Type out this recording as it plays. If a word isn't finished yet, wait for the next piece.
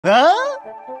Huh?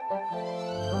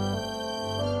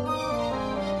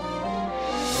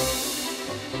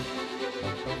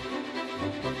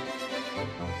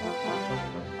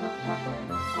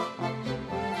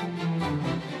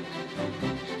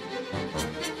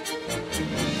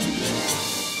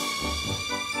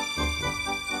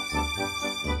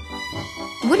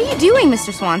 What are you doing,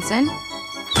 Mr. Swanson?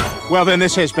 Well, then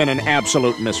this has been an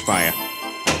absolute misfire.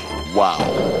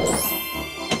 Wow.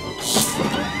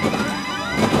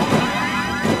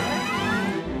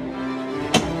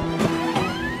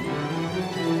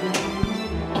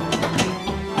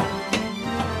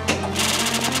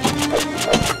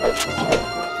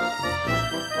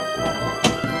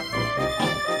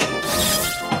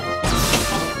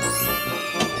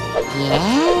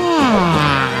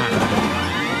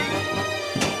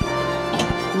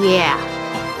 Yeah.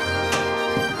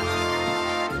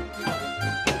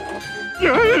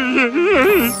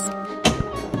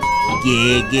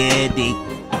 Giggity.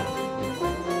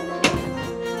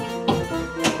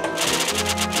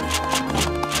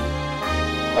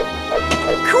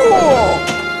 Cool!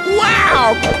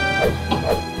 Wow!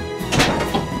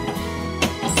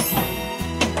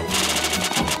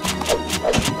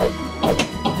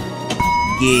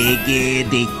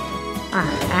 Giggity.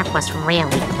 That was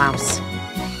really close.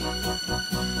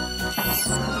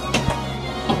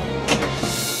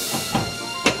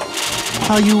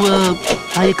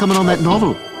 How you coming on that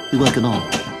novel you're working on?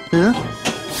 Huh?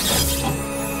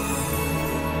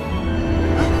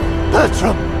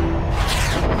 Bertram!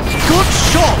 Good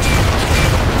shot!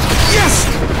 Yes!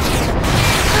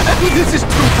 This is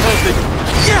too perfect!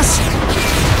 Yes!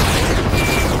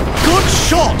 Good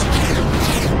shot!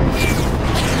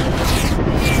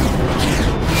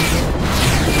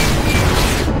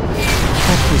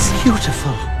 That was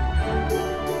beautiful.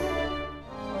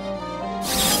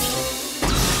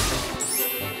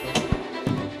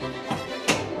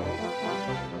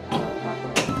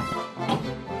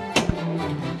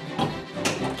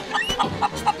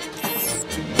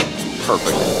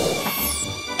 Perfect.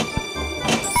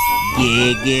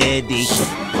 Giggity.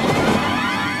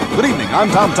 Good evening, I'm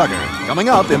Tom Tucker. Coming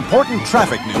up, important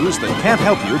traffic news that can't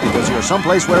help you because you're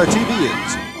someplace where a TV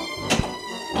is.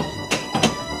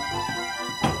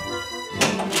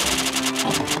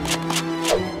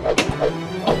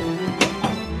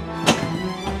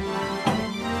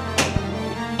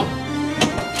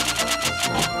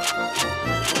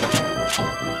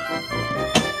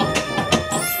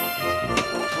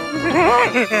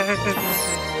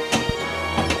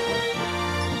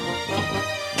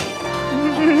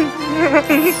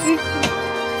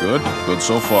 Good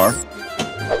so far.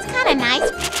 It's kind of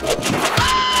nice.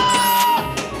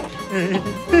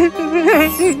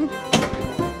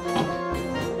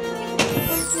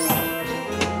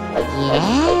 Yeah.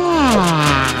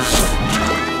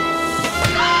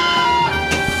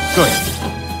 Good.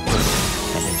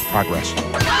 That means progress.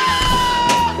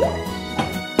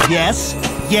 Yes,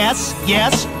 yes,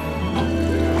 yes.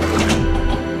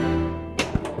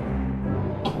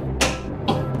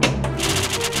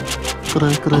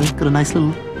 Got a nice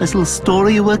little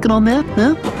story you're working on there,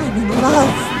 huh? I'm in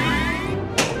love.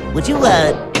 Would you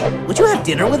have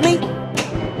dinner with me?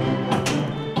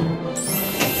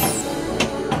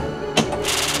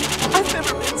 I've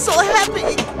never been so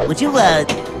happy. Would you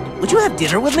have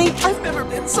dinner with me? I've never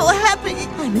been so happy.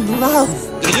 I'm in love.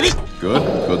 Giggity.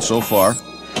 Good so far.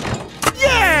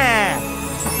 Yeah!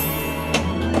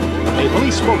 A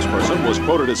police spokesperson was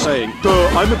quoted as saying, "Duh,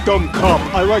 I'm a dumb cop.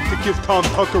 I like to give Tom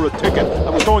Tucker a ticket. I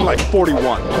was going like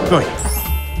 41. Good.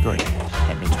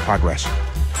 That means progress.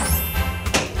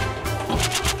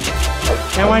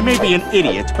 Now, I may be an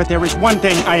idiot, but there is one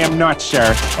thing I am not,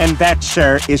 sir, and that,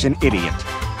 sir, is an idiot.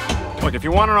 Look, if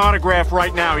you want an autograph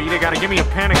right now, you either gotta give me a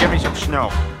pen or give me some snow.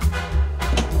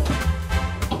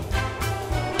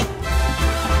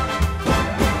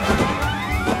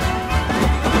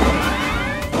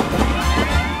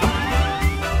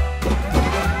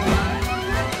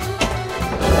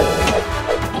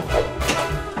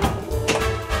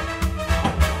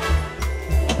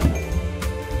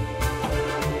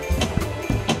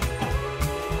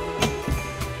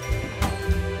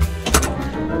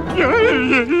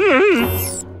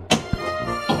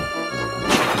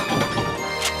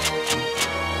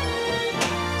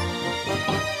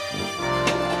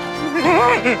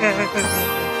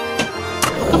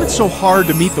 How come it's so hard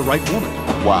to meet the right woman?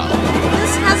 Wow.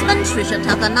 This has been Trisha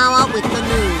Takanawa with the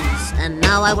news. And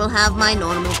now I will have my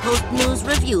normal post-news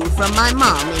review from my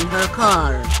mom in her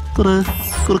car. Got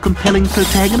a compelling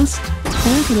protagonist?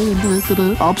 Huh? Got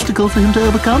a obstacle for him to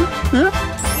overcome? Huh?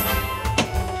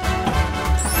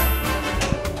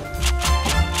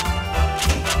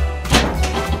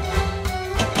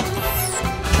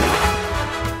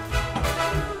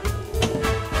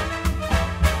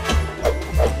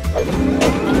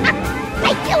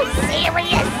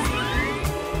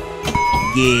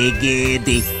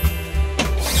 Giggity.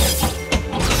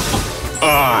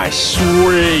 Ah,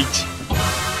 sweet.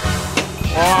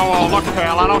 Oh, well, look,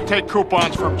 pal, I don't take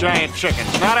coupons from giant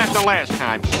chickens. Not after last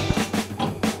time.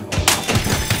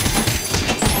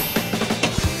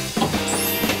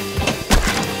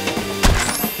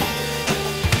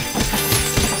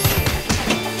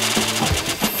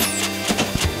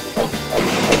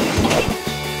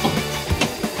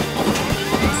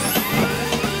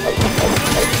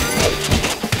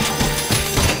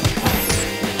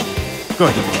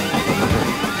 Good.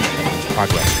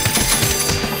 Progress.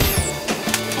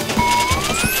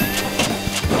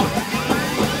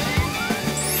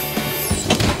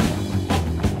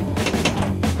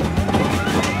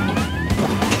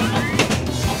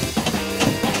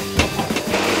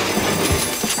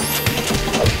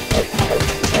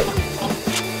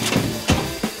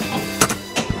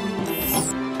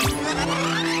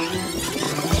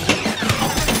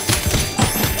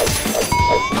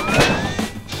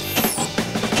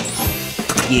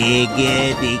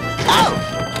 Giggity. Go!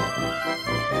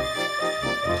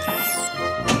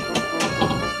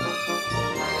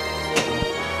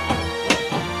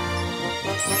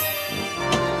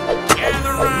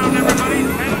 Gather around, everybody.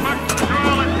 10 bucks is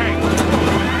all it takes.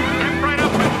 Step right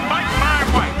up and fight my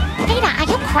way. Peter, are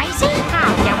you crazy?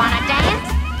 Oh, you wanna dance?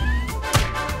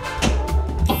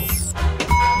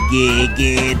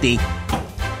 Giggity.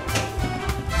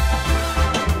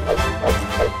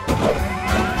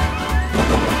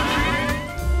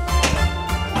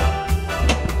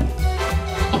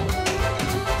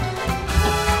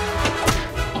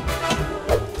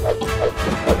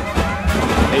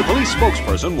 A police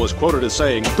spokesperson was quoted as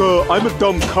saying, "Duh, I'm a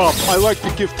dumb cop. I like to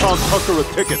give Tom Tucker a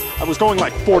ticket. I was going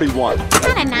like 41.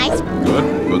 Kinda nice.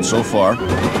 Good. Good so far.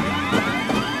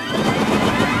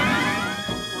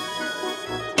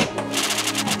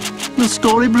 The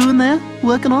story brewing there?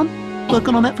 Working on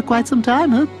that for quite some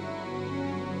time, huh?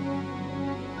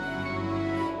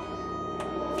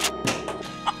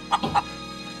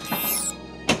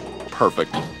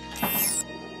 Perfect.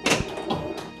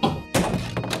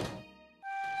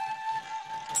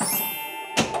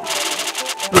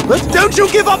 Rupert, don't you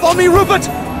give up on me, Rupert!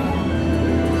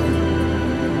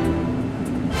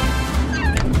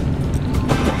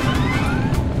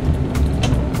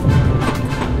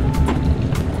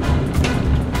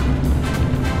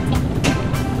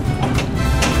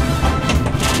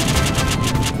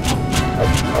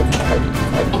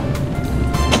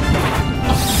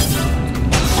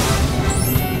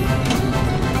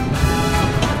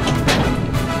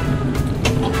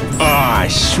 Ah,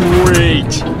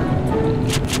 sweet.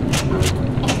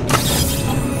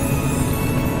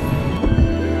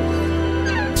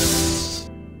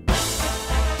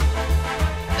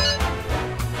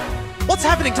 What's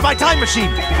happening to my time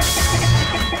machine?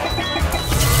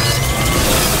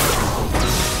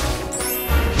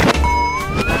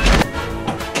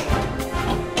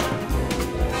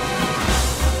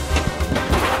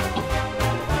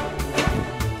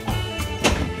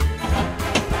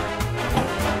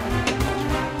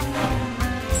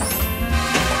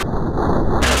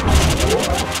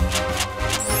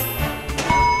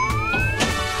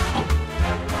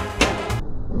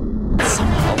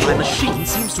 Somehow my machine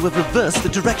seems to have reversed the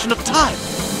direction of time.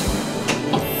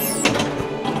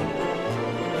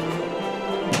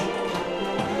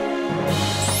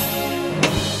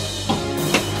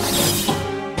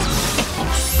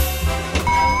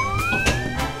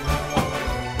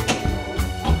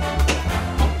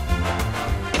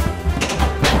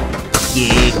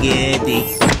 Giggity.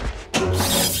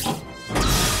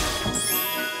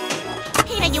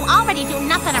 Peter, you already do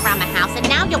nothing around the house, and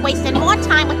now you're wasting more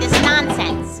time with this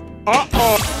nonsense.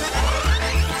 Uh-oh.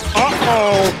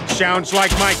 Uh-oh. Sounds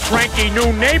like my cranky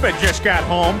new neighbor just got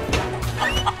home.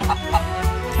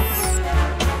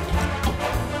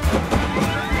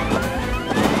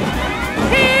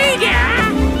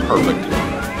 Perfect.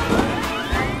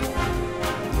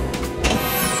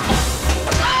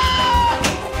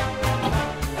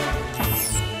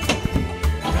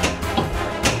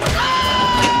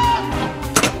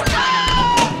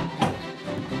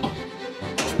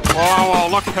 Oh, well,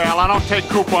 look, pal, I don't take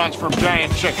coupons from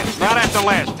giant chickens. Not after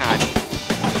last time.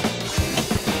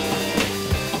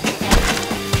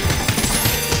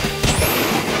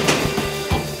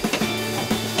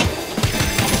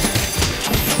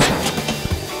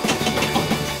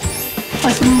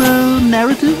 Nice little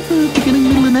narrative, beginning,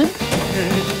 middle, and end.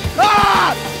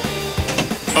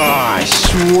 Ah,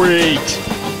 sweet.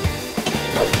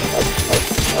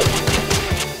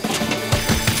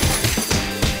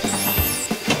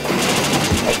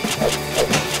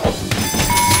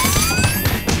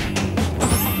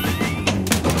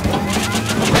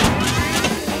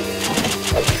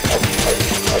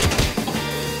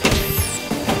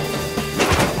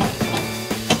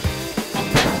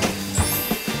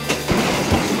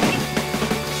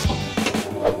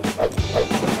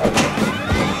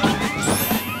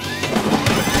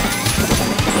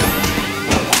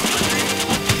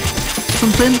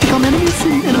 some friends become enemies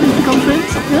and enemies become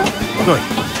friends. Yeah? Good.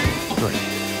 Good.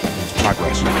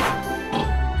 Progress.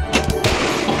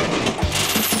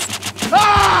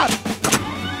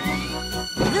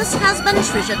 This has been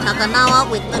Trisha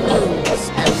Takanawa with the news.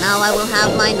 And now I will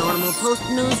have my normal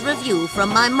post-news review from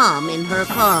my mom in her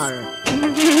car.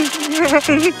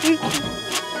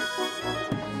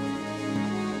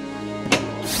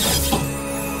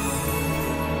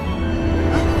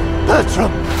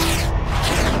 Bertram!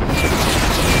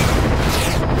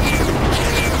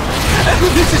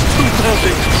 This is too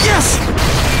perfect! Yes!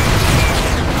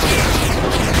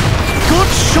 Good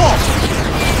shot!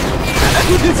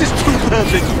 This is too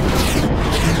perfect!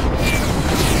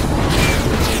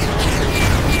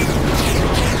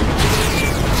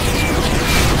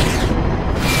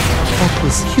 That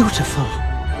was beautiful.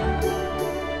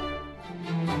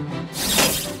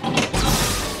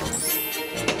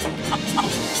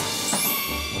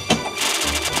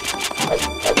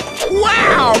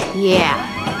 Wow! Yeah.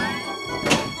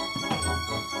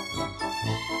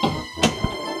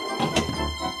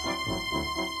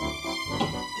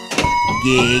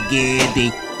 Giggity.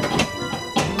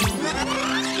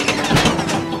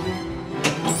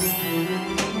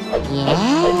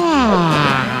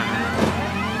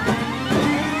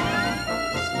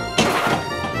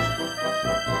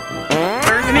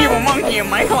 There's an evil monkey in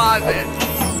my closet.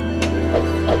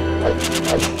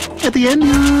 At the end,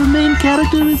 your main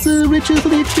character is richer for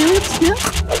the experience. Yeah?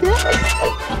 Yeah?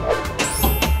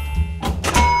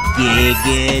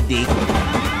 Giggity.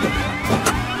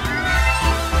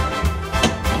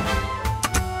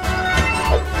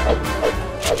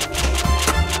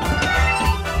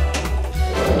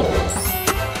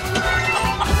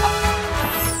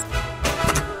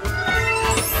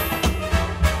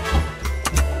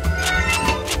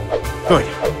 Good.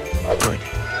 Good.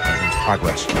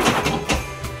 Progress.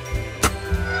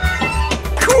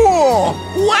 Cool!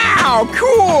 Wow,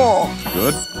 cool!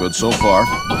 Good. Good so far.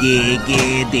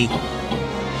 Giggity.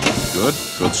 Good.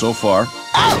 Good so far.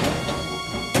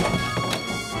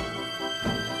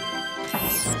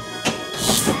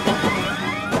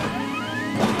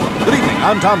 Good evening,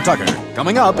 I'm Tom Tucker.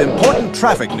 Coming up, important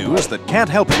traffic news that can't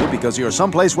help you because you're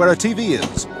someplace where a TV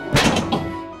is.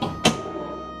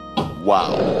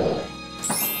 Wow.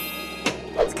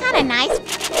 It's kind of nice.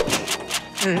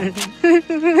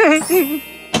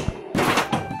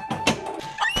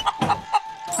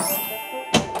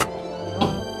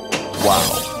 Wow.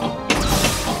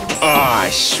 Ah,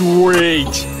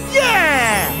 sweet!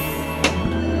 Yeah!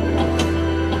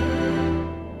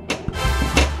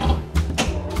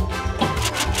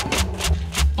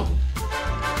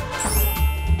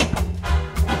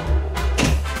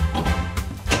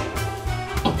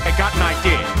 I got an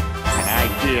idea. An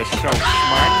idea so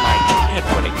smart my head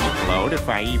would explode if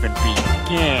I even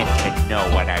began to know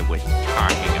what I was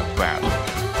talking about.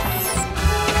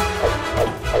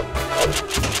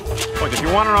 Look, if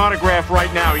you want an autograph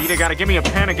right now, you either gotta give me a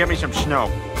pen or give me some snow.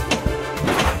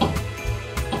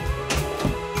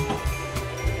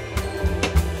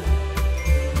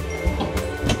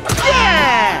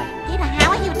 Yeah! Peter,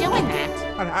 how are you doing that?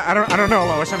 I don't know,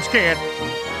 Lois. I'm scared.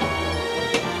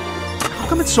 How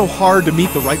come it's so hard to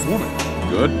meet the right woman?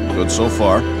 Good. Good so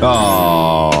far.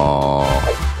 Oh.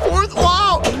 Fourth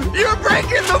wall! You're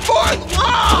breaking the fourth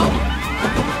wall!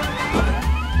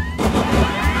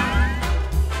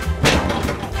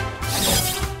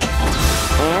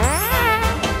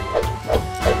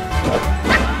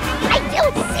 Are you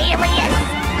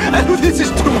serious? This is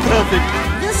too perfect.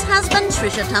 This has been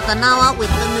Trisha Takanawa with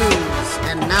the news.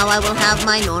 And now I will have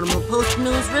my normal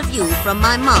post-news review from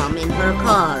my mom in her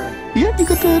car. Yeah, you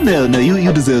got no,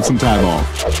 you deserve some time off.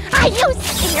 Are you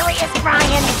serious,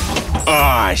 Brian?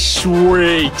 Ah,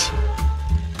 sweet!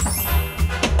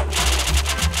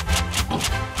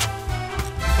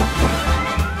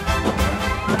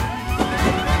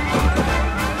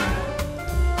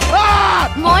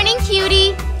 Morning,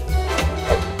 cutie.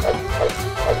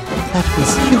 That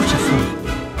was beautiful.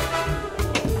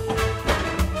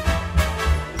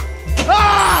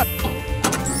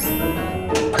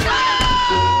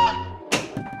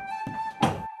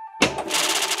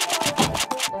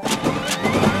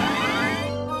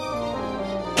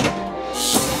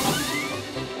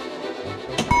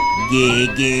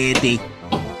 Giggity.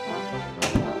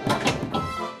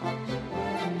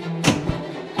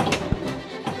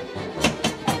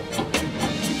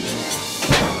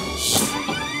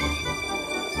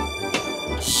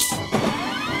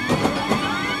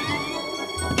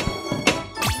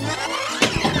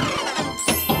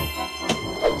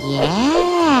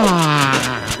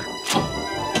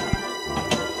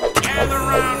 Gather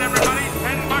around, everybody.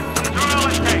 $10 is all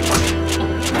it takes.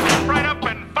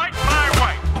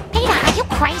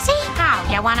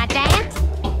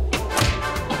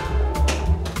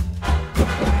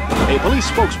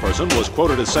 police spokesperson was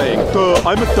quoted as saying, "Duh,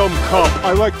 I'm a dumb cop.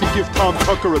 I like to give Tom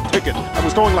Tucker a ticket. I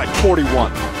was going like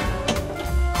 41.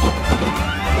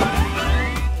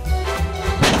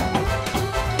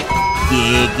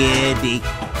 Giggity.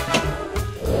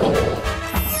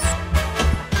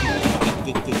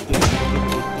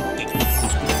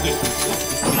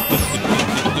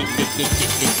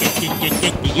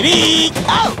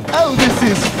 Oh, this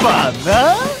is fun,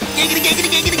 huh? Giggity, giggity,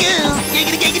 giggity, goo.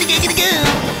 Giggity, giggity, giggity, goo.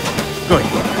 Good.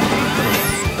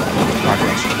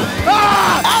 Progress.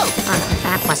 Oh,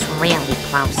 that was really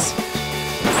close.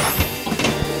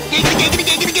 Giggity, giggity,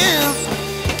 giggity, goo.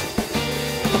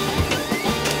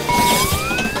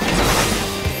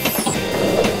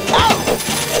 Oh!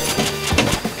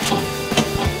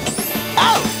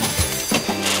 Oh!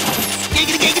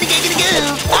 Giggity, giggity, giggity, goo.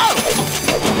 Oh!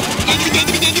 Giggity,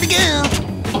 giggity, giggity, goo.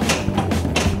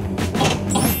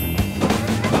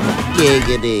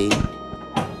 Giggity.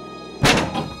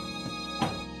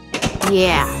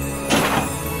 Yeah.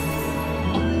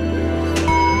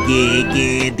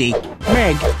 Giggity.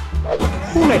 Meg,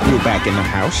 who let you back in the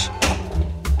house?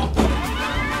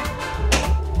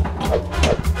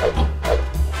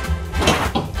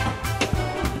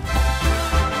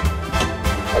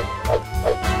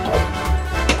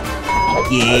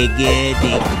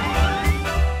 Giggity.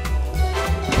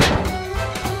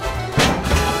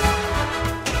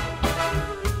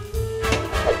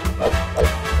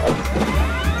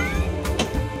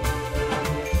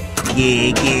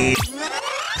 Giggity.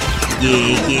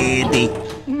 Giggity.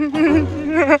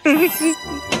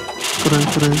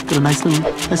 Got a nice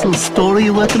little story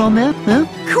you're working on there, huh?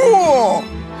 Cool!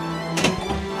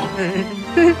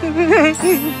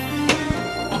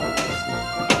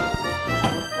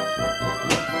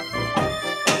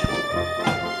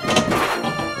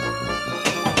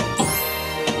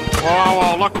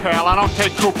 Oh, look, pal, I don't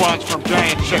take coupons from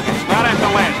giant chickens. Not after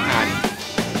last time.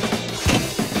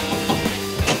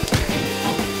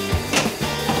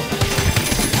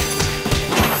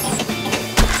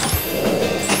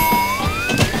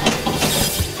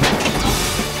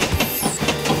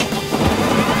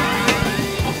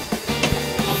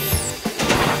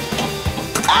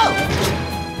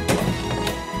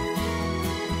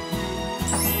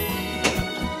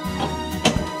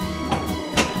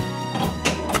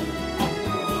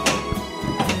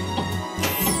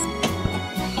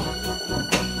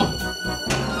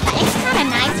 It's kind of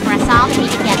nice for us all to be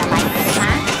together like this,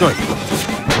 huh? Good.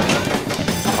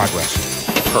 Progress.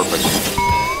 Perfect.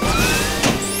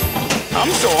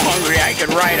 I'm so hungry I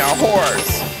could ride a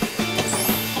horse.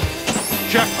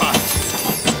 Jackpot.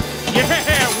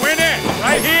 Yeah, win it.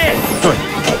 Right here. Good.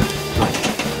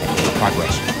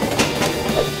 Progress.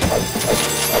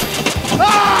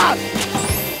 Ah!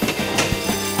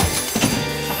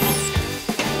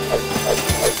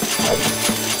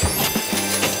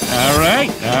 All right.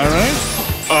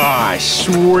 Ah,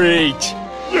 sweet.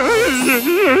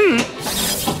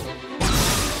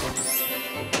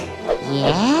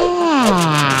 Yeah.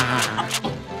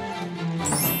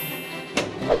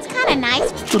 It's kind of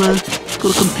nice. Got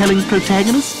a compelling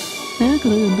protagonist? Yeah,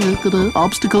 got a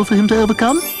obstacle for him to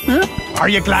overcome? Yeah? Are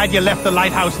you glad you left the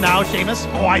lighthouse now, Seamus?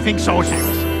 Oh, I think so,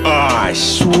 Seamus. Ah,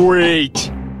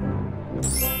 sweet.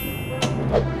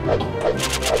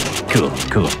 Cool.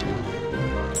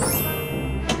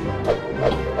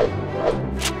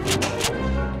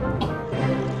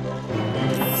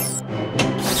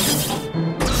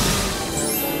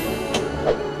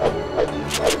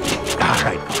 All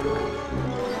right.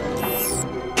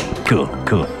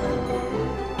 Cool.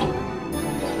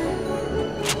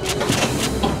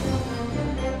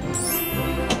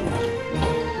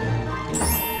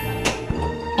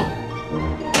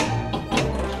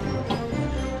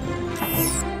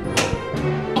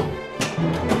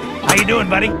 How you doing,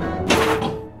 buddy?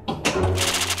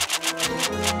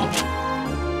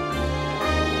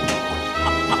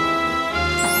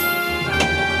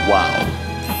 Wow.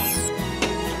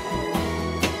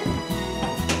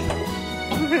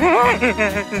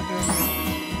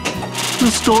 The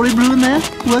story brewing there?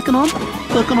 Working on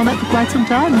that for quite some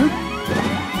time, huh?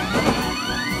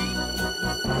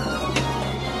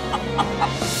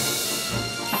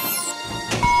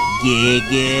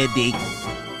 Giggity.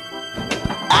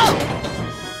 Oh!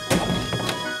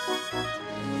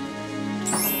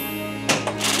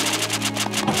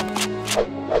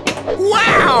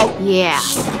 Wow! Yeah.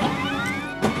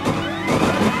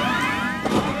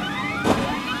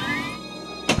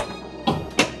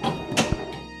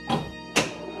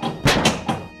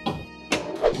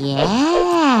 Yeah.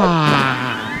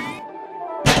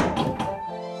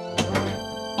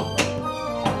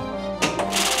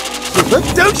 Rupert,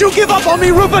 don't you give up on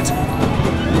me, Rupert!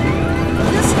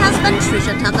 husband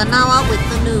Trisha Takanawa with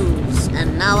the news.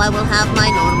 And now I will have my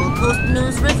normal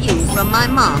post-news review from my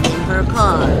mom in her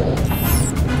car.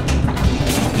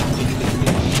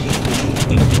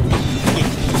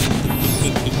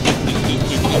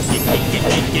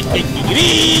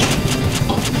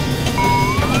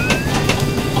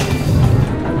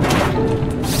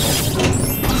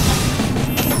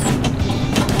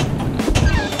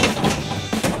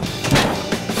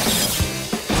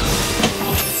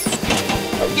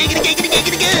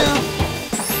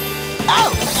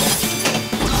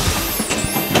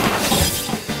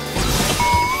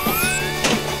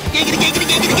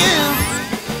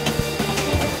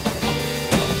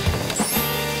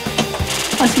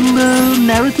 Nice little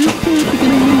narrative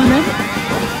beginning, middle, and end.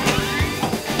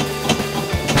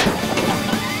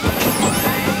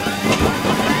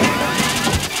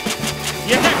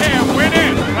 Yeah, winner!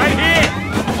 Right here!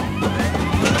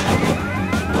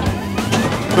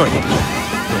 Good.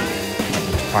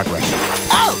 Progress.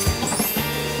 Oh!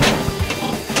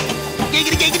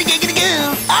 Giggity, giggity, giggity,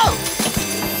 goo! Oh!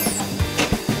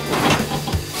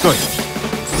 Good.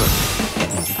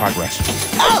 Progress.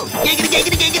 Oh! Giggity,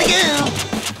 giggity, giggity, goo!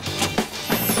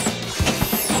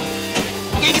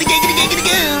 Giggity, giggity, giggity,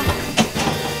 goo!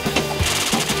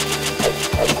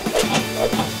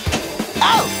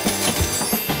 Oh!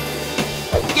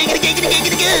 Giggity, giggity,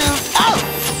 giggity, goo! Oh!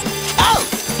 Oh!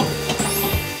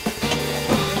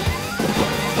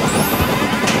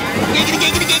 Giggity,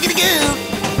 giggity, giggity, goo!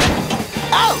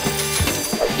 Oh!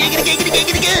 Giggity, giggity,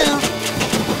 giggity, goo!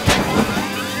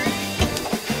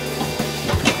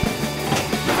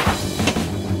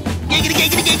 Giggity,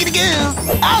 giggity, giggity, goo!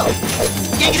 Oh!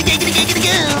 Giggity, giggity, giggity,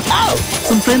 goo! Oh!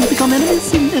 Some friends become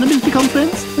enemies, and enemies become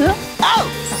friends. Yeah. Oh!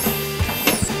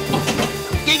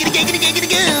 Giggity, giggity, giggity,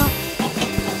 goo!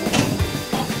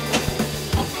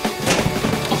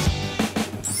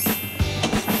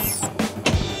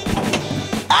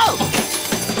 Oh!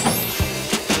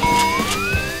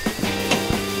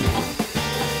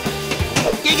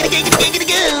 Giggity, giggity, giggity,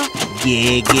 goo!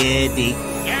 Giggity.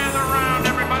 Gather round,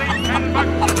 everybody. $10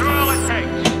 is all it takes.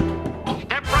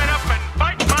 Step right up and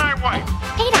bite my wife.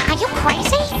 Peter, are you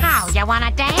crazy? Oh, you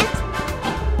wanna dance?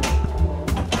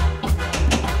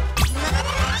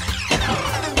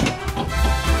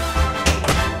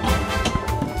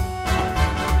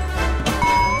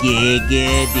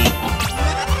 Giggity.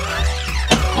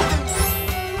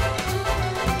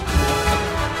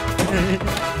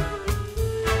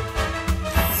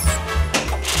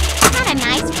 Kinda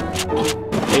nice.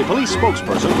 A police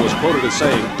spokesperson was quoted as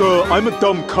saying, "Duh, I'm a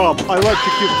dumb cop. I like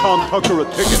to give Tom Tucker a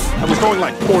ticket." I was going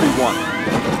like 41.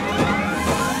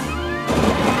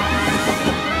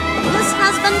 This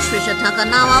has been Trisha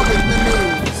Takanawa with the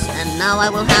news. And now I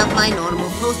will have my normal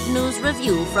post-news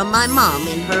review from my mom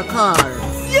in her car.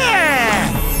 Yeah!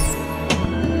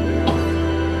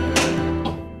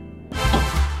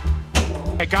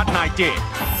 I got an idea.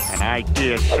 An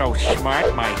idea so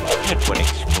smart my head would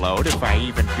explode if I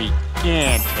even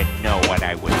began to know what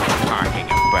I was talking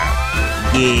about.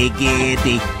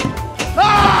 Giggity.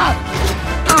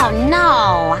 Oh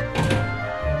no!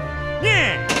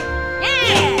 Yeah!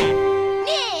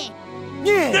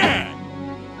 Yeah!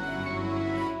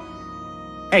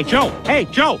 Hey, Joe! Hey,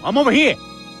 Joe! I'm over here!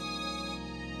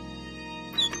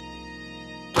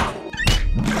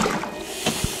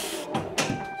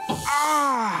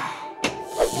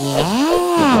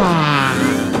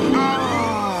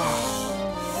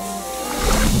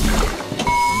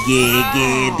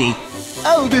 Giggity.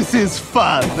 Oh, this is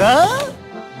fun, huh?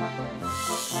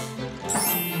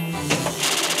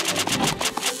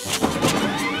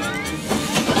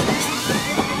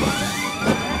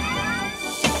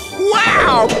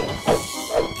 Wow!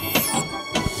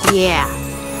 Yeah.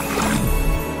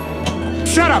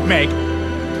 Shut up, Meg!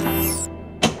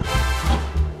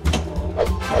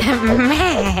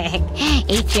 Meg,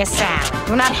 eat your salad.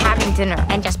 We're not having dinner,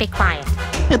 and just be quiet.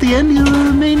 At the end,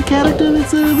 your main character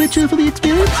is richer for the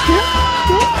experience. Yeah.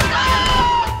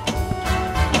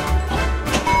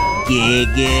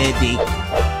 Giggity.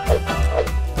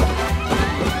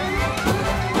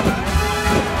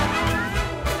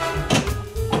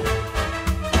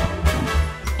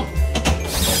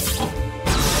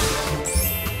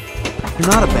 You're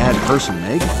not a bad person,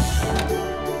 Meg.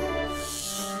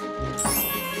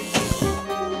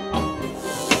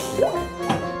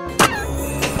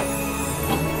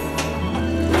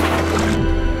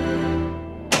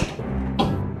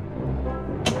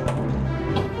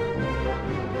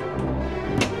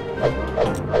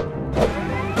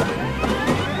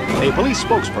 A police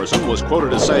spokesperson was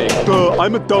quoted as saying, "Duh,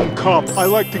 I'm a dumb cop. I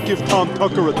like to give Tom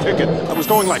Tucker a ticket. I was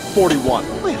going like 41.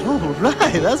 Well, all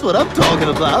right, that's what I'm talking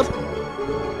about.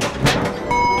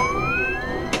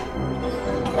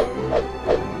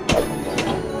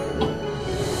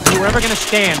 If you were ever gonna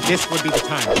stand, this would be the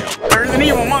time, Joe. There's an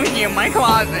evil monkey in my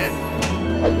closet.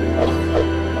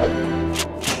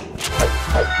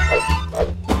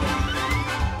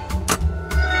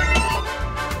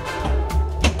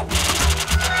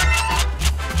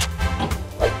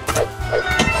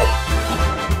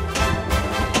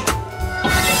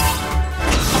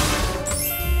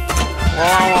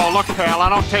 Oh, look, pal, I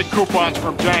don't take coupons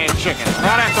from giant chickens.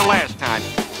 Not after last time.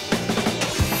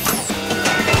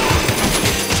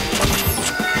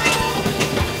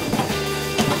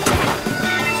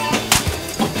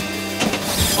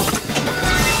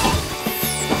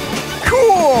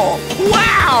 Cool!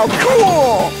 Wow,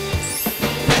 cool!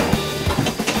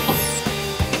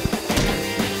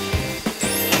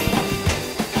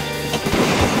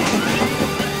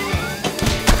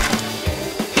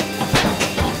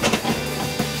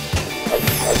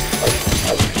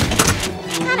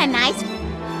 Kinda nice.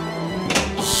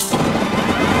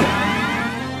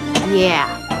 Yeah.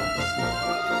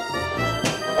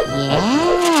 Yeah.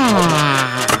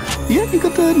 Yeah, you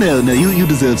got that? No, you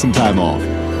deserve some time off.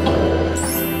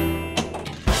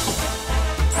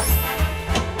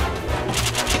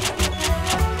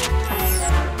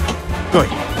 Good.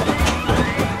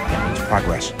 It's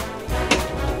progress.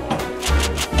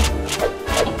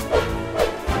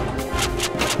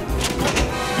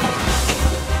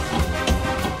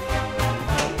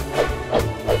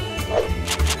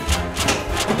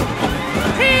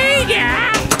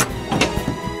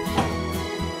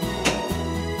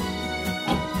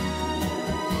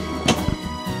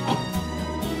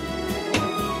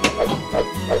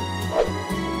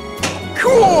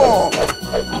 Cool!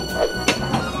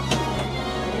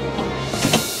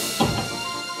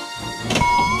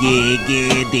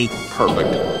 Giggity.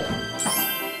 Perfect.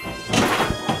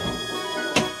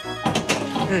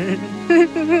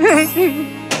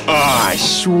 Ah,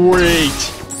 sweet.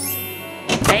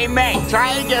 Hey, Meg, try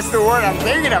and guess the word I'm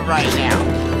thinking of right now.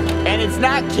 And it's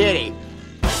not kitty.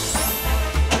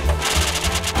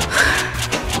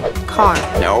 Car.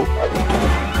 Nope.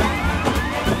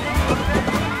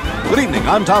 Good evening,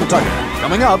 I'm Tom Tucker.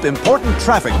 Coming up, important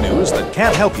traffic news that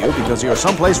can't help you because you're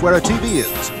someplace where a TV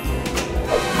is.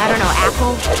 I don't know,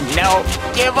 Apple? No.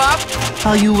 Give up?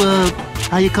 How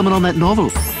you coming on that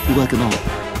novel you working on?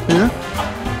 Yeah?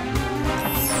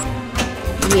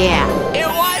 Yeah. It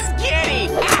was kitty!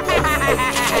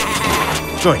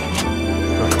 Good.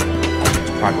 Good.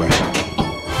 It's progress.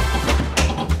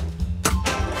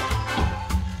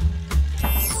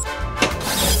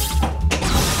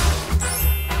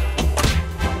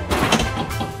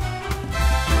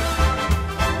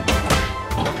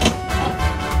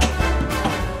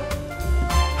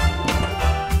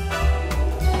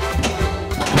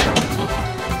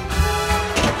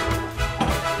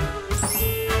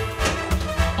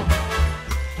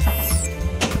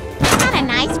 Kinda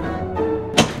nice.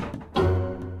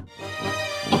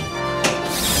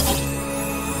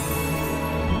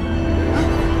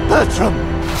 Bertram!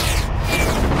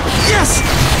 Yes!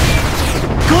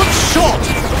 Good shot!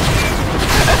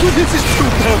 Edward, this is too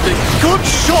perfect! Good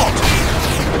shot!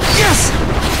 Yes!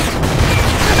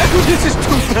 Edward, this is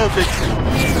too perfect!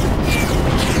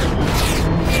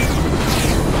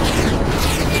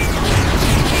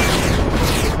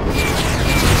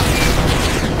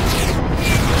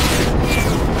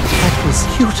 That was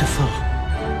beautiful.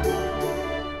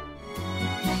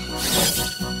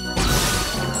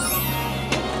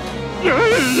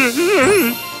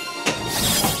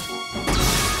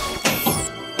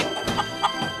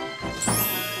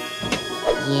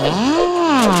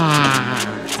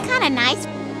 Yeah. It's kinda nice.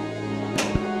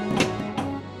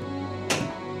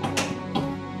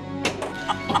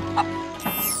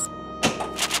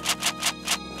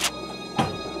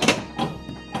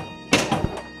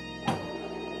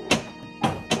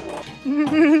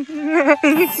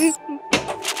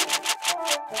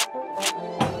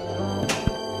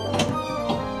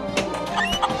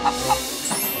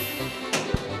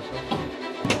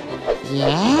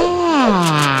 Yeah.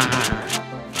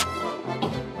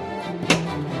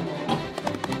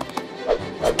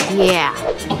 Yeah.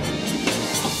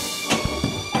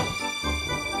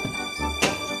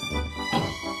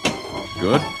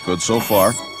 Good. Good so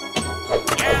far.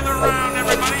 Gather around,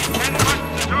 everybody. 10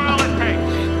 bucks is all it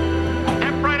takes.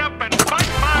 Step right up and fight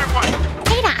my wife.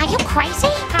 Peter, are you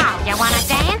crazy? Oh, you wanna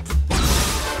dance?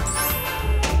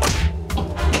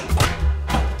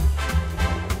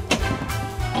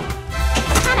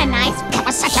 Kinda nice.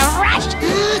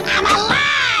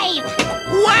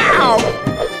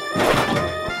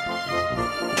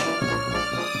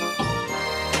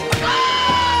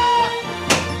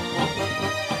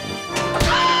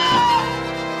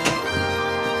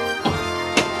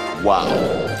 Wow.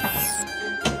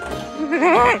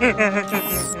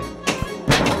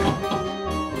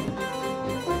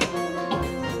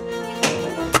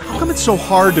 How come it's so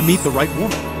hard to meet the right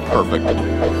woman? Perfect.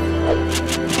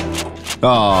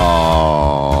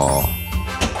 Oh.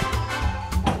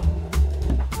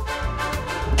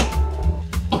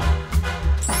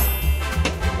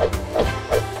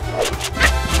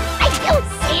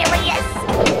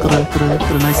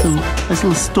 Got a nice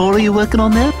little story you're working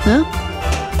on there, huh?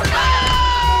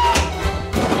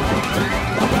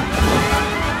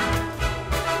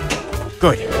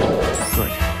 Good.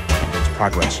 Good. It's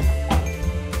progress.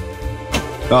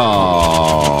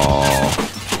 Oh.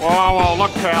 Whoa, whoa,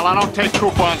 look, pal, I don't take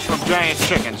coupons from giant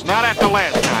chickens. Not after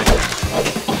last time.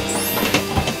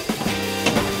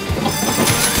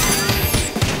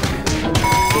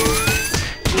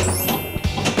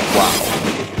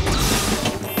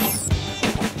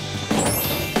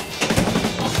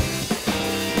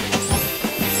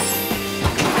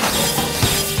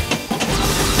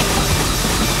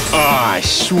 Ah,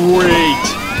 sweet.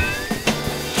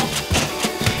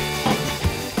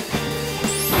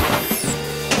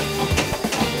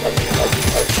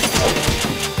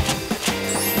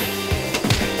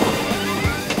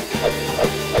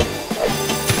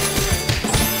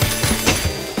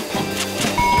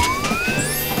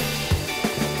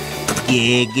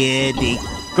 Giggity.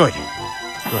 Good.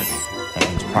 Good. That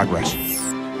means progress.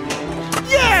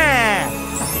 Yeah!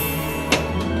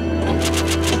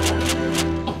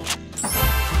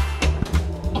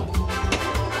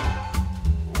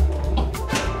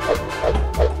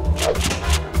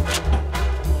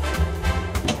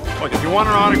 Look, if you want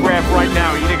an autograph right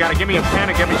now, you either gotta give me a pen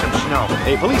or give me some snow.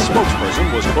 A police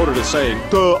spokesperson was quoted as saying,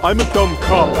 "Duh, I'm a dumb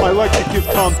cop. I like to give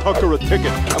Tom Tucker a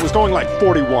ticket. I was going like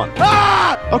 41.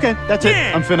 Ah! Okay, that's it.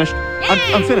 I'm finished.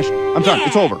 I'm finished. I'm done.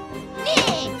 It's over.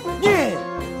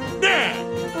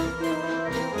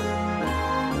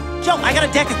 Joe, I got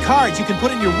a deck of cards you can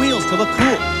put in your wheels to look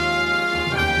cool.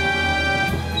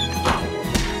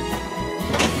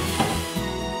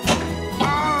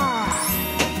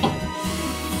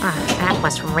 That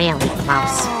was really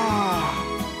close.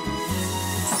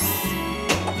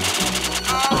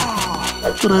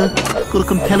 Got a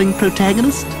compelling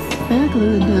protagonist?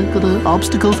 Got an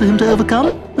obstacle for him to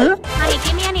overcome? Huh? Honey,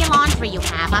 give me any laundry you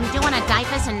have. I'm doing a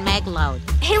diapers and Meg load.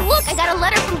 Hey, look, I got a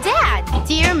letter from Dad.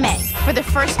 Dear Meg, for the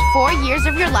first 4 years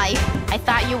of your life, I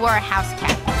thought you were a house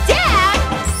cat. Dad!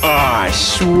 Ah,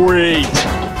 sweet.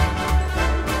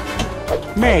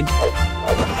 Meg,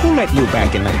 who let you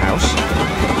back in the house?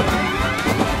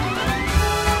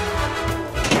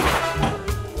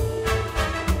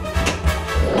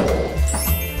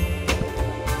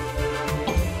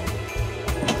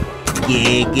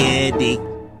 Giggity.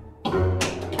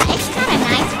 It's kind of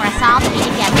nice for us all to be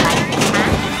together like this, huh?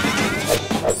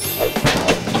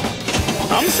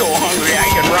 I'm so hungry I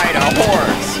could ride a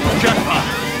horse. Jackpot.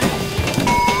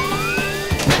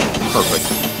 Perfect.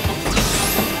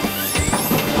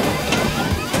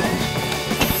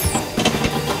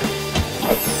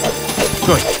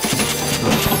 Good.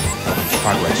 Good.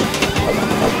 Progress.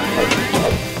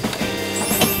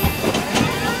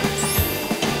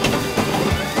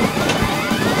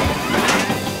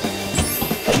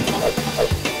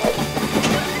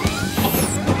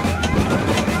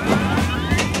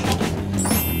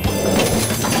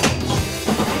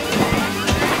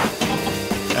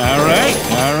 All right,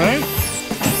 all right.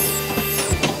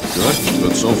 Good.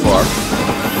 Good so far.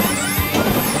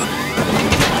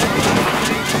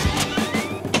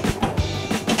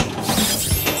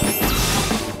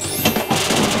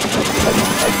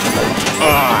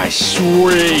 Ah,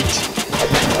 sweet.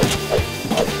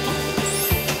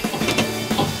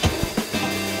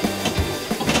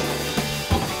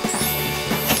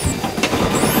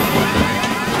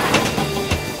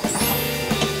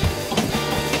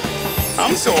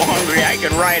 I'm so hungry I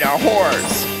could ride a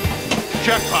horse.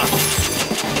 Jackpot.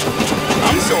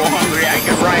 I'm so hungry I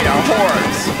could ride a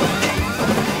horse.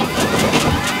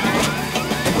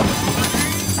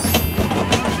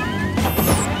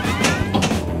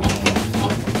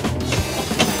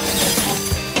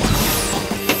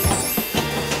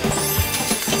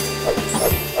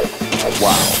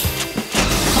 Wow.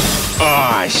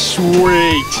 Ah,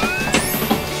 sweet.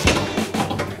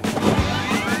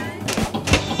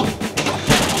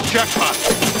 Jackpot.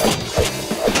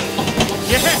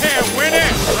 Yeah, win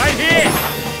it. Right here.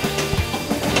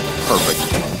 Perfect.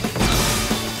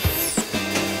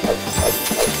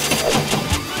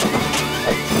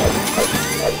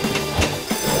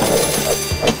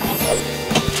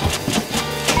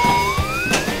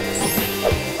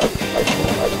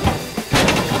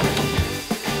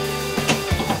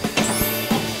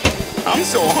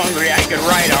 so hungry I could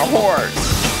ride a horse.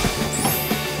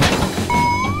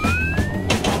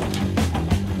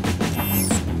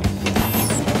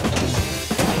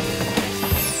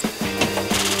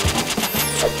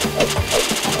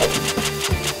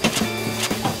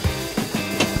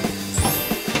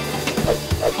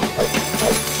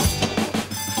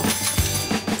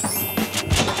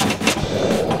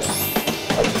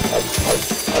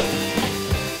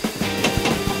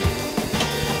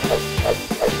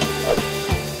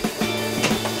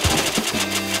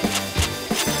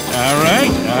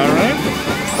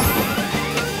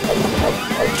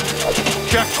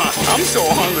 I'm so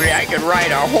hungry I could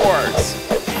ride a horse.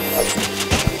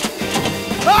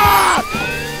 Ah!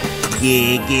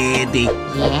 Giggity.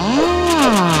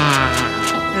 Yeah.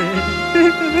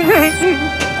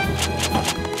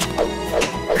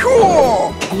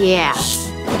 Cool! Yeah.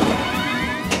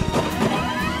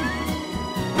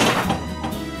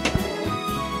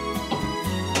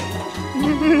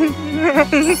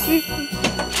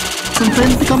 Some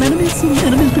friends become enemies, some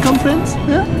enemies become friends.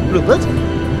 Yeah? What?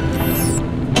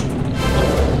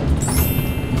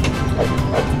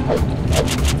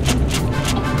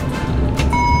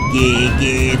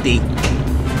 Giggity.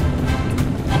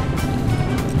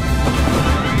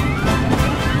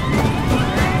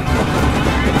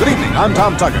 Good evening, I'm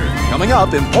Tom Tucker. Coming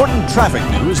up, important traffic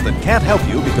news that can't help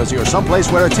you because you're someplace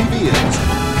where a TV is.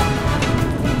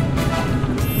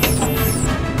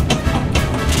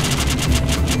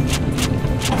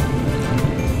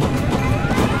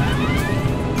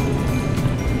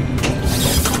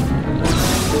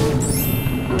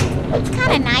 It's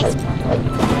kind of nice.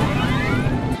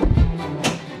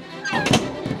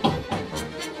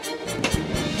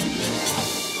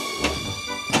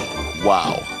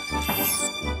 Wow.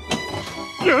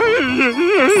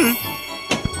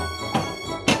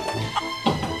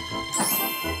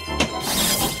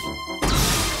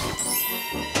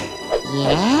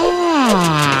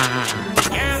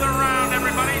 Gather around,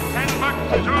 everybody. $10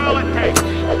 is all it takes.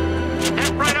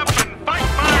 Step right up and fight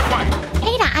my wife.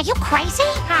 Peter, are you crazy?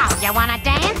 Oh, you wanna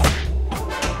dance?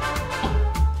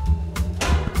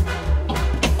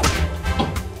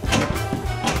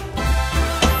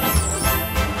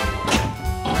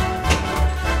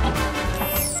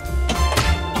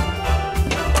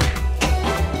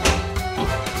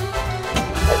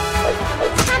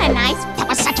 It's kinda nice. That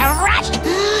was such a rush.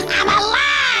 I'm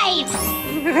alive!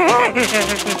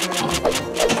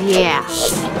 Yeah.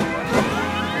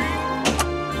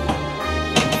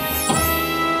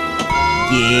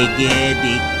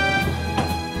 Giggity.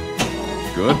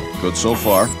 Good. Good so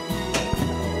far.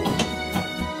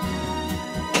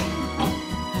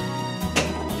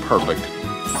 Perfect.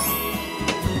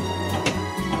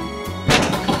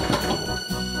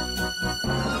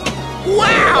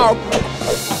 Wow!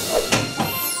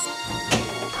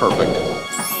 Perfect.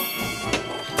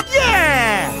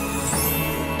 Yeah!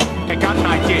 I got an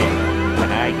idea.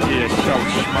 An idea so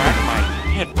smart my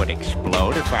head would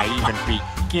explode if I even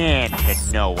began to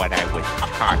know what I was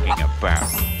talking about.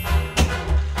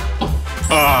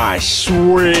 Ah,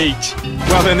 sweet.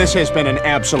 Well, then this has been an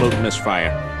absolute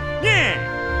misfire. Yeah!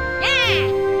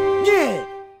 Yeah.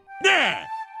 Yeah!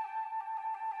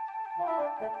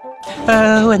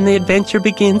 Oh, and the adventure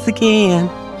begins again.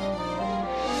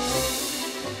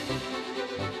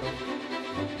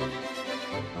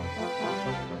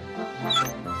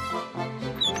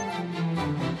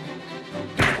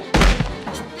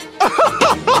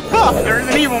 There's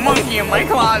an evil monkey in my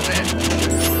closet.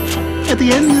 At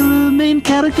the end, your main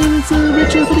character is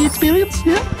richer for the experience.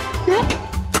 Yeah? Yeah?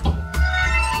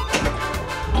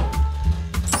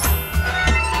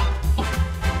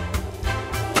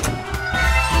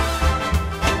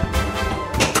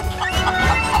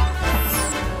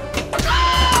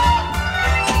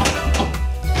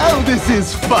 Oh, this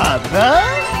is fun,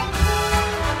 huh?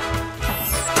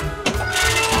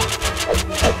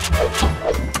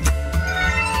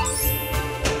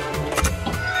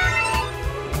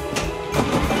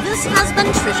 This has been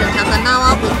Trisha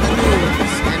Takanawa with the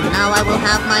news, and now I will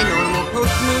have my normal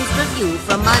post-news review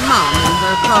from my mom in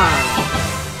her car.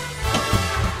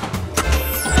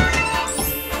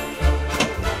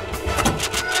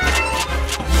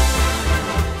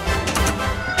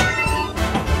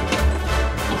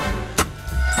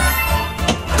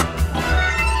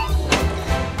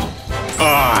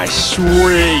 Ah,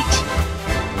 sweet.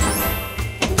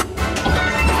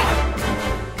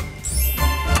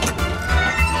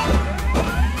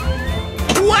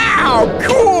 Wow!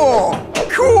 Cool!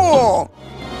 Cool!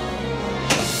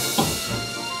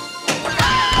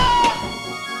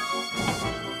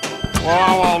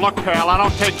 Whoa, look, pal, I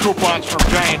don't take coupons from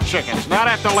giant chickens. Not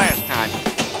after last time.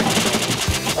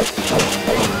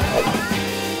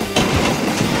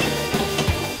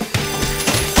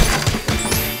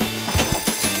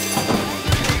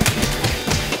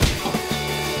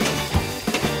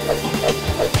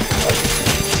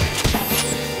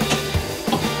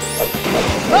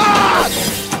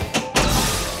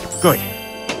 Good.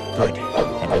 Good.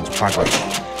 That means progress.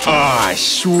 Ah,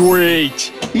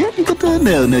 sweet. Yeah,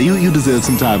 no, you deserve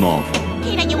some time off.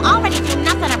 Peter, you already do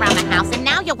nothing around the house, and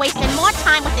now you're wasting more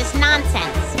time with this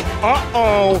nonsense.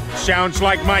 Uh-oh. Sounds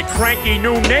like my cranky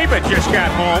new neighbor just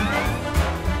got home.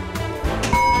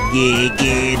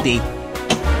 Giggity.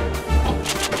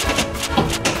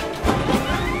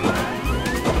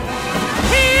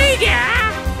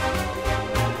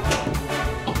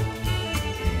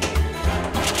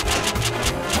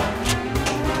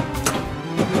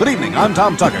 Good evening, I'm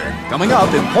Tom Tucker. Coming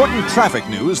up, important traffic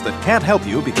news that can't help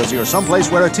you because you're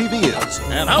someplace where a TV is.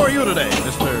 And how are you today,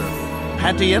 Mr.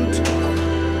 Patient?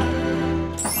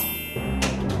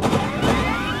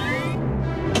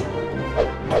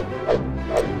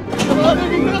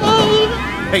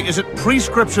 Hey, is it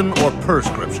prescription or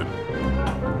prescription?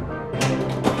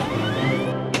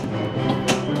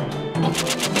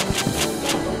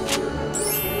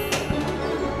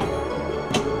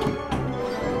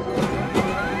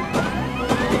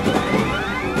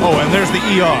 Oh, and there's the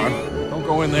ER. Don't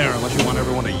go in there unless you want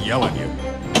everyone to yell at you.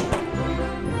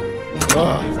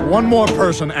 Ugh, if one more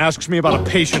person asks me about a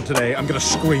patient today, I'm gonna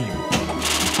scream.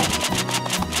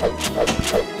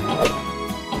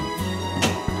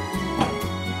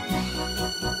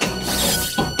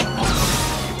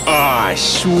 Ah,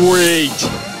 sweet.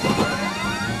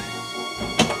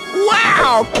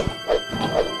 Wow!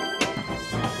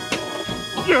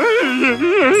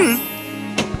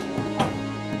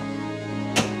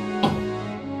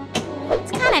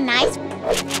 It's kind of nice.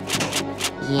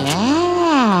 Yeah.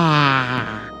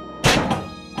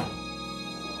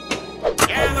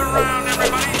 Gather around,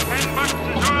 everybody. 10 bucks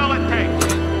is all it takes.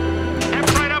 Step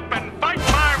right up and fight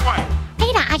my way.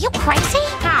 Peter, are you crazy?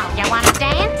 Oh, you want to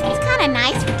dance? It's kind of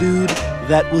nice. Dude,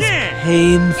 that was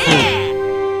painful.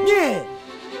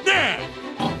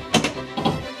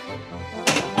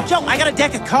 Joe, I got a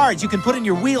deck of cards you can put in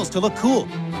your wheels to look cool.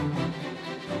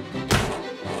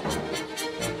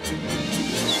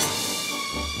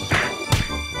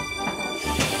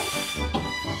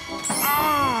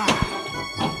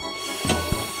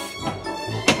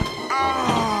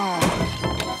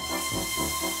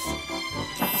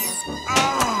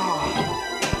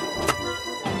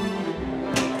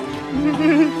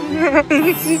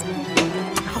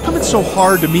 How come it's so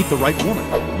hard to meet the right woman?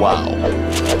 Wow.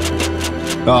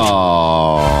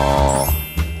 Oh.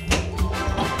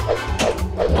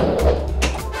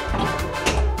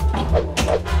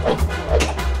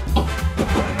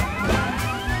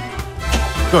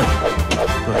 Good.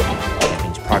 Good. That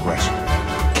means progress.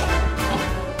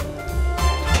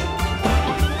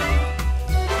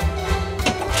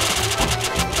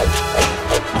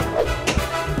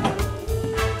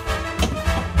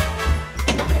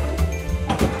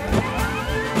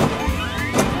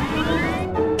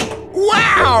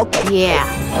 Wow! Yeah.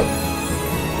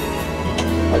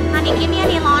 Honey, give me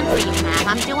any laundry you have.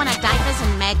 I'm doing a diapers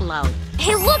and Meg load.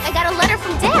 Hey, look, I got a letter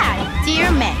from Dad.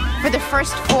 Dear Meg, for the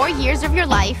first 4 years of your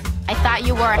life, I thought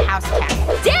you were a house cat.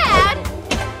 Dad!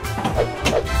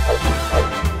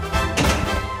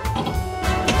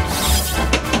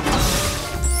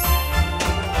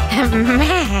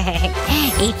 Meg,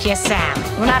 eat your salad.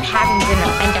 We're not having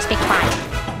dinner, and just be quiet.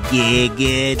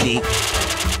 Giggity.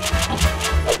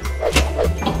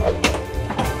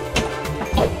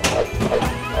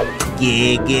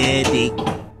 Giggity.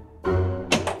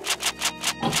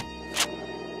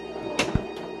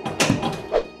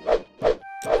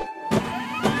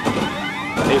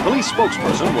 A police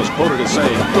spokesperson was quoted as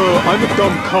saying, I'm a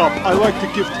dumb cop. I like to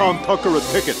give Tom Tucker a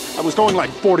ticket. I was going like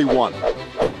 41.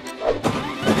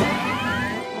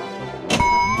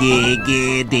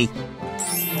 Giggity.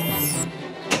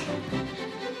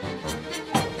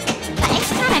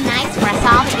 It's kind of nice for us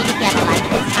all to be together like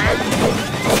this, huh?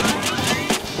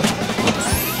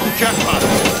 Jackpot.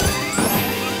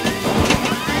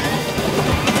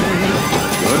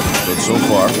 Good so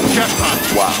far. Jackpot.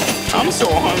 Wow. I'm so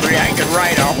hungry I could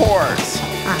ride a horse.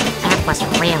 Oh, that was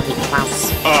really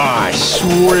close. Ah,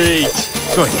 sweet.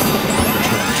 Good.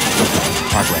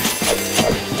 Progress.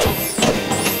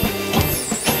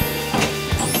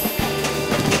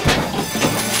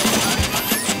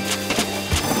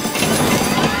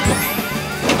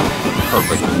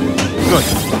 Perfect. Good.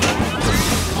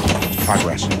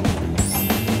 Progress.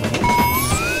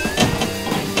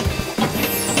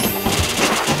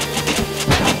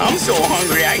 I'm so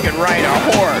hungry I could ride a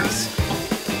horse.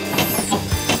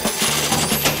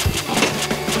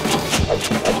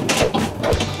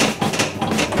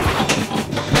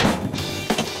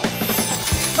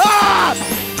 Ah!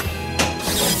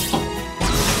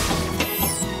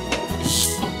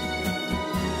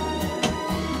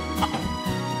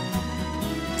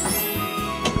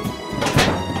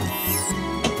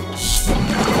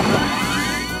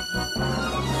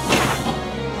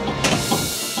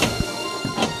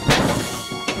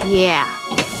 Yeah.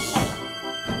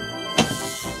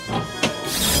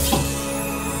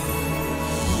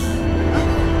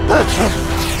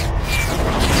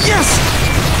 Yes!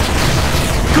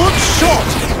 Good shot!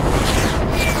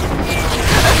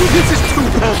 This is too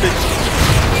perfect.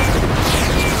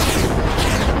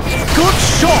 Good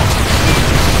shot!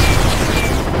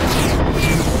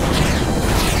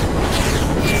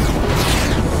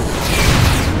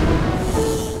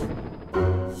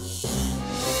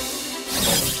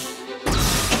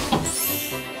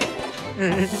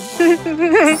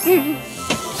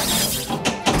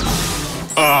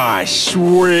 Ah,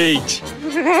 sweet.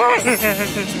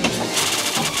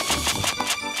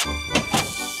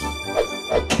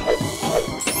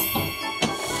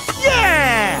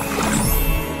 Yeah!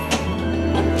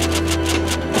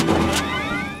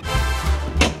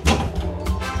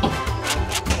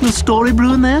 The story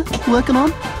brewing there? Working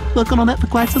on that for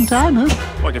quite some time, huh?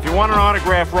 Look, if you want an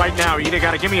autograph right now, you either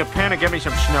gotta give me a pen or give me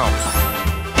some snow.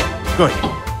 Good.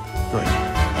 Good.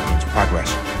 It's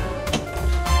progress.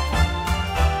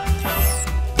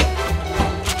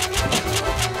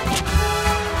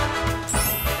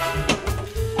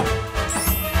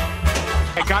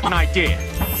 I got an idea.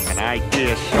 An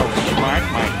idea so smart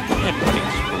my head would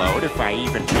explode if I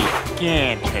even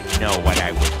began to know what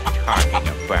I was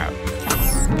talking about.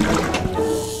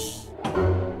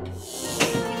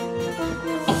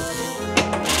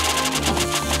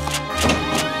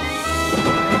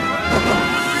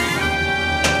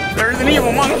 There's an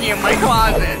evil monkey in my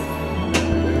closet.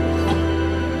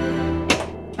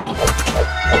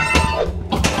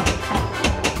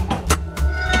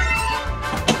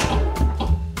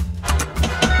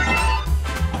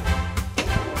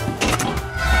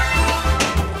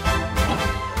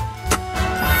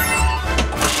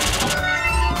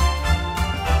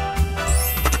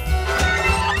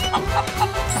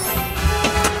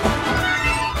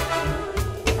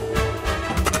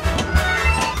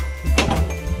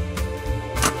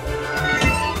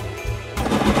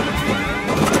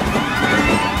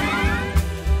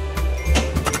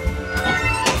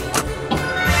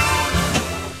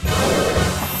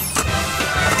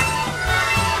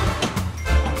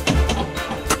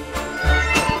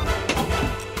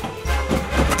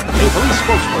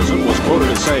 Spokesperson was quoted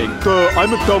as saying,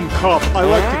 I'm a dumb cop. I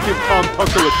like to give Tom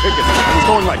Tucker a ticket. I was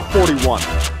going like 41.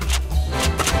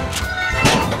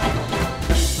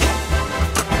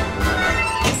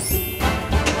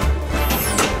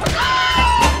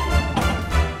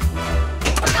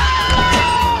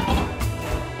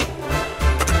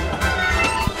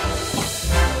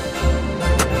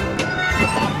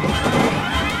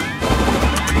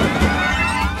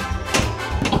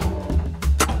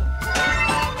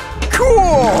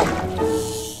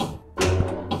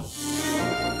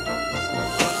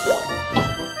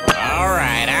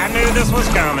 Alright, I knew this was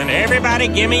coming. Everybody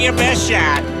give me your best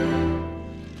shot.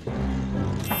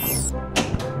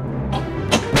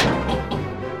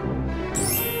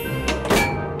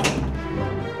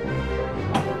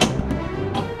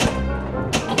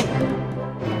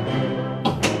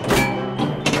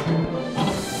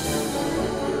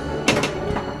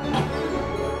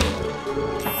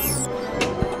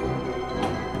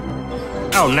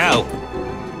 Oh no.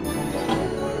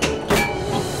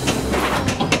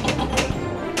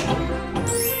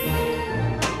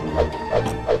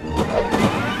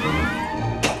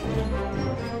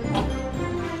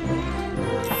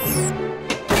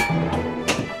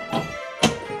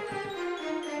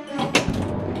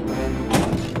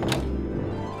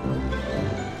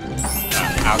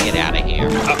 I'll get out of here.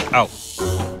 Oh.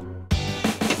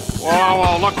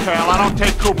 Whoa, look, pal, I don't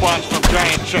take coupons from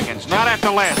giant chickens. Not after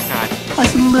last time.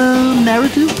 Nice little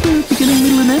narrative, beginning,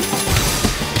 middle, and end.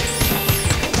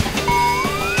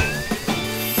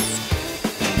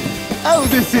 Oh,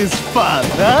 this is fun,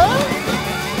 huh?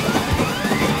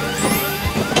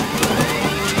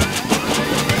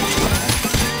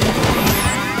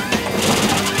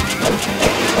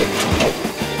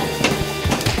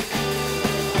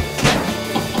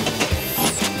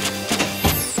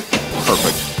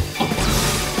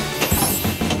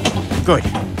 Good. Good.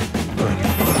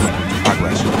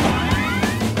 Progress.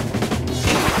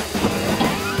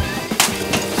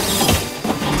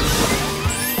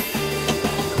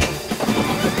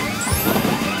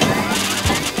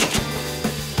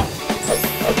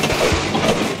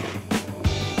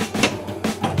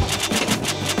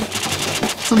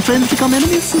 Some friends become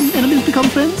enemies, some enemies become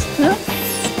friends, yeah?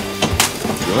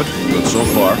 Good. Good so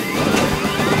far.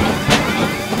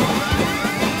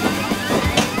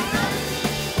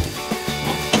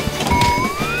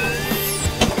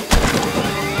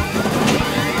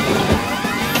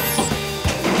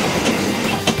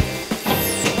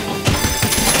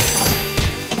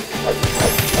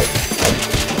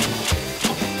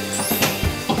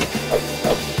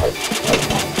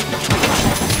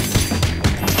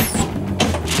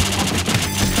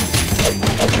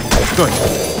 Good.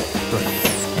 Good.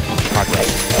 Progress.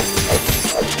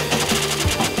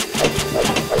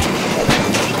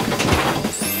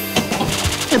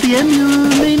 At the end, your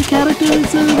main character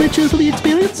is richer for the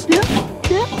experience? Yeah?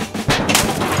 Yeah?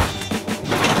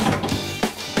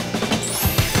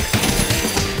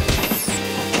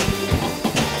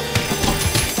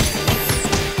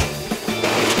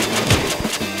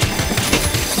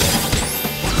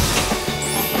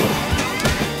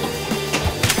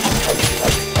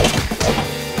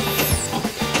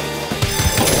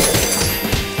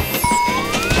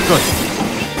 Good.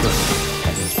 Good.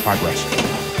 That means progress.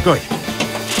 Good.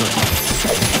 Good.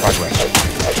 Progress.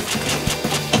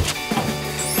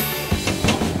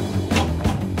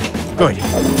 Good.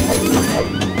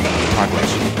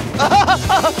 Progress.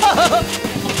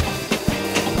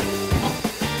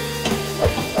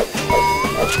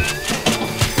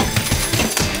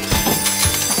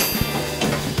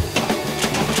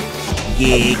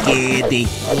 Giggity.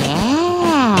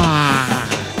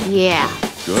 Yeah.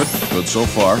 Good. Good so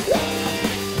far.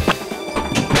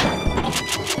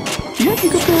 Yeah, you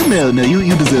got that? No,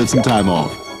 you deserve some time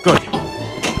off. Good.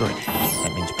 Good.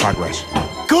 That means progress.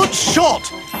 Good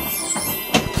shot!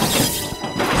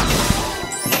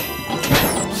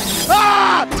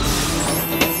 Ah!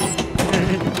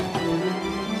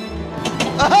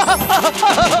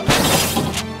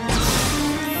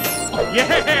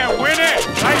 Yeah, win it!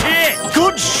 Right here!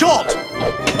 Good shot!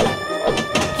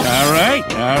 All right.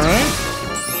 All right.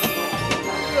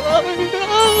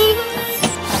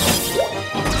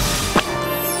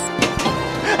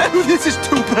 Oh, this is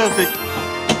too perfect.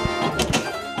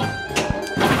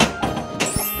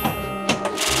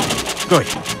 Good.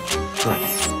 Good.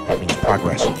 That means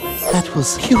progress. That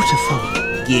was beautiful.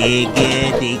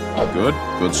 Giggity. Good.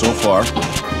 Good so far.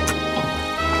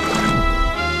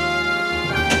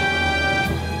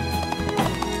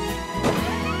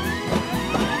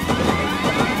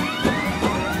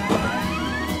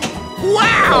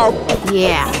 Wow!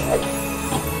 Yeah.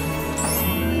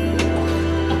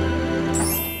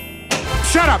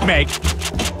 Shut up, Meg.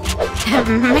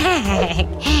 Meg,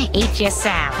 eat your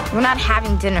salad We're not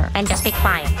having dinner. and just be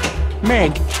quiet.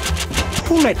 Meg,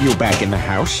 who let you back in the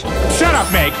house? Shut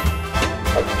up, Meg.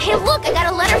 Hey, look, I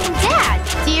got a letter from Dad.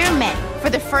 Dear Meg, for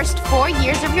the first 4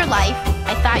 years of your life,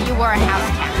 I thought you were a house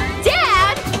cat.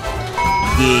 Dad!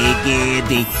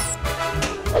 Giggity.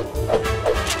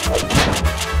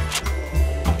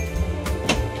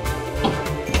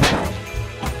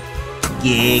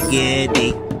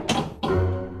 Giggity.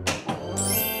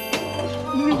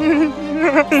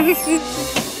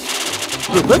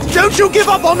 Rupert, don't you give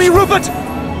up on me, Rupert!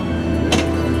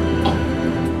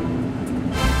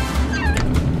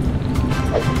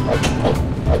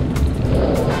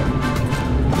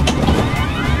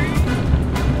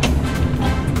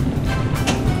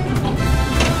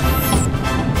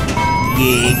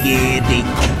 Giggity.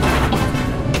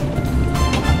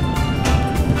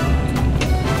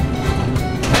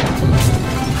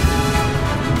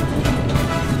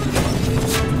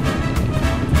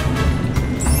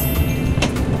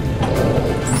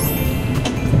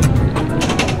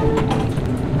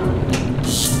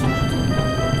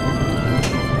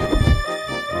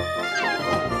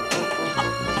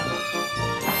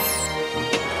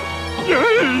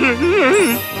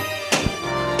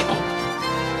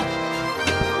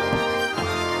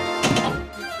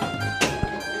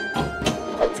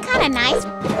 It's kind of nice.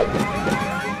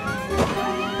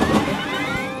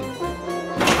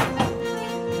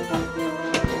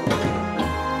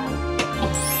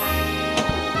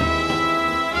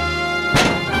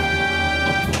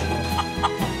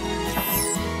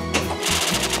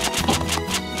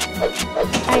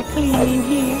 I clean in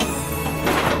here.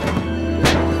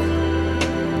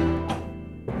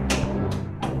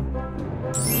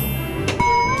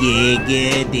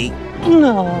 Giggity.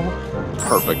 No.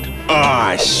 Perfect.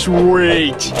 Ah,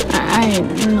 sweet.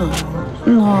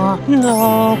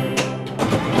 No.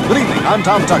 Good evening, I'm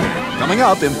Tom Tucker. Coming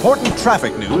up, important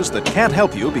traffic news that can't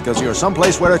help you because you're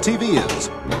someplace where a TV is.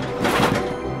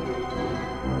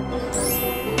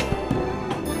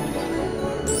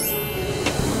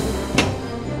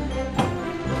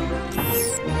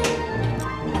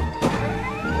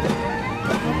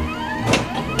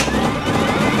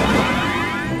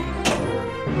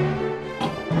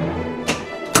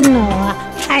 No,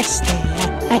 I stay.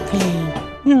 I clean.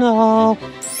 No.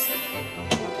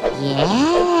 Yeah.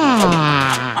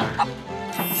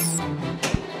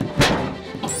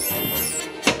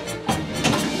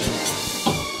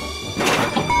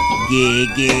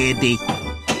 Giggity.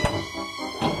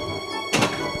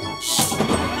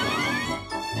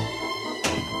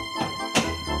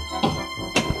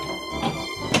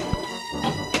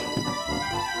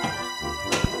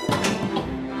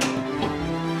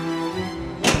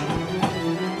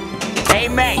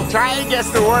 try and guess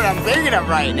the word I'm thinking of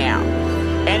right now.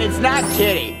 And it's not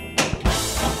kitty.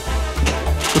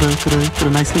 Got a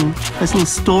nice little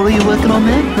story you're working on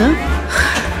there,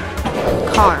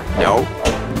 huh? Car. No.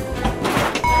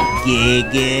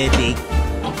 Giggity.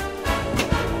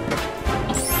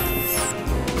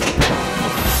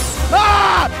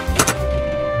 Ah!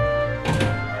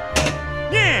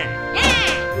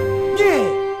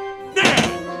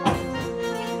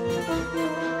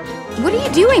 What are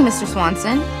you doing, Mr.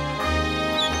 Swanson?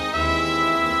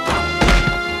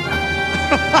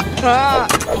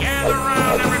 Gather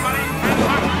around, everybody, and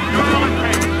watch your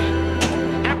pace.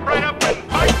 Step right up and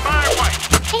fight my wife.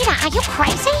 Peter, are you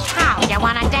crazy? Oh, you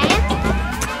wanna dance?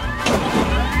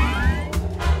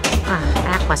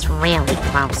 That was really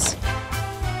close.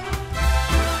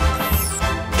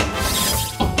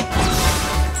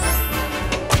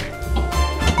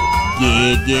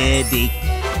 Giggity.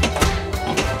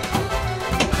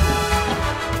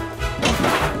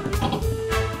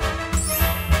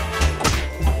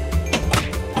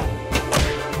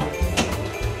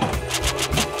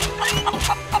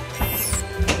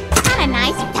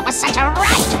 Such a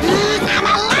rush! I'm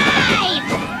alive!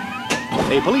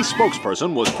 A police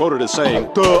spokesperson was quoted as saying,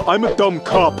 "Duh, I'm a dumb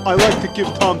cop. I like to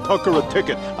give Tom Tucker a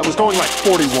ticket. I was going like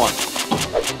 41.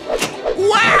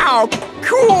 Wow!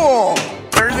 Cool!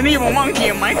 There's an evil monkey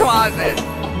in my closet.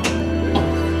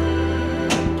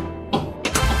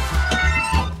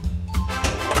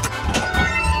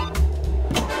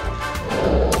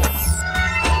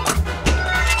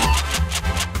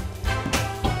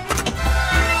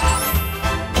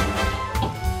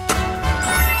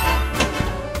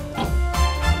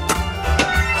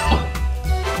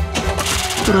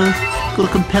 Got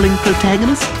a compelling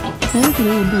protagonist? Got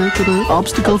an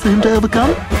obstacle for him to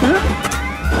overcome? Huh?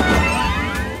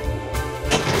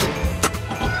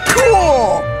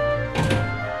 Cool!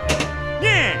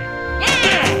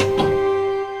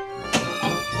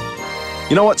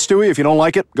 You know what, Stewie? If you don't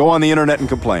like it, go on the internet and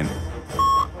complain.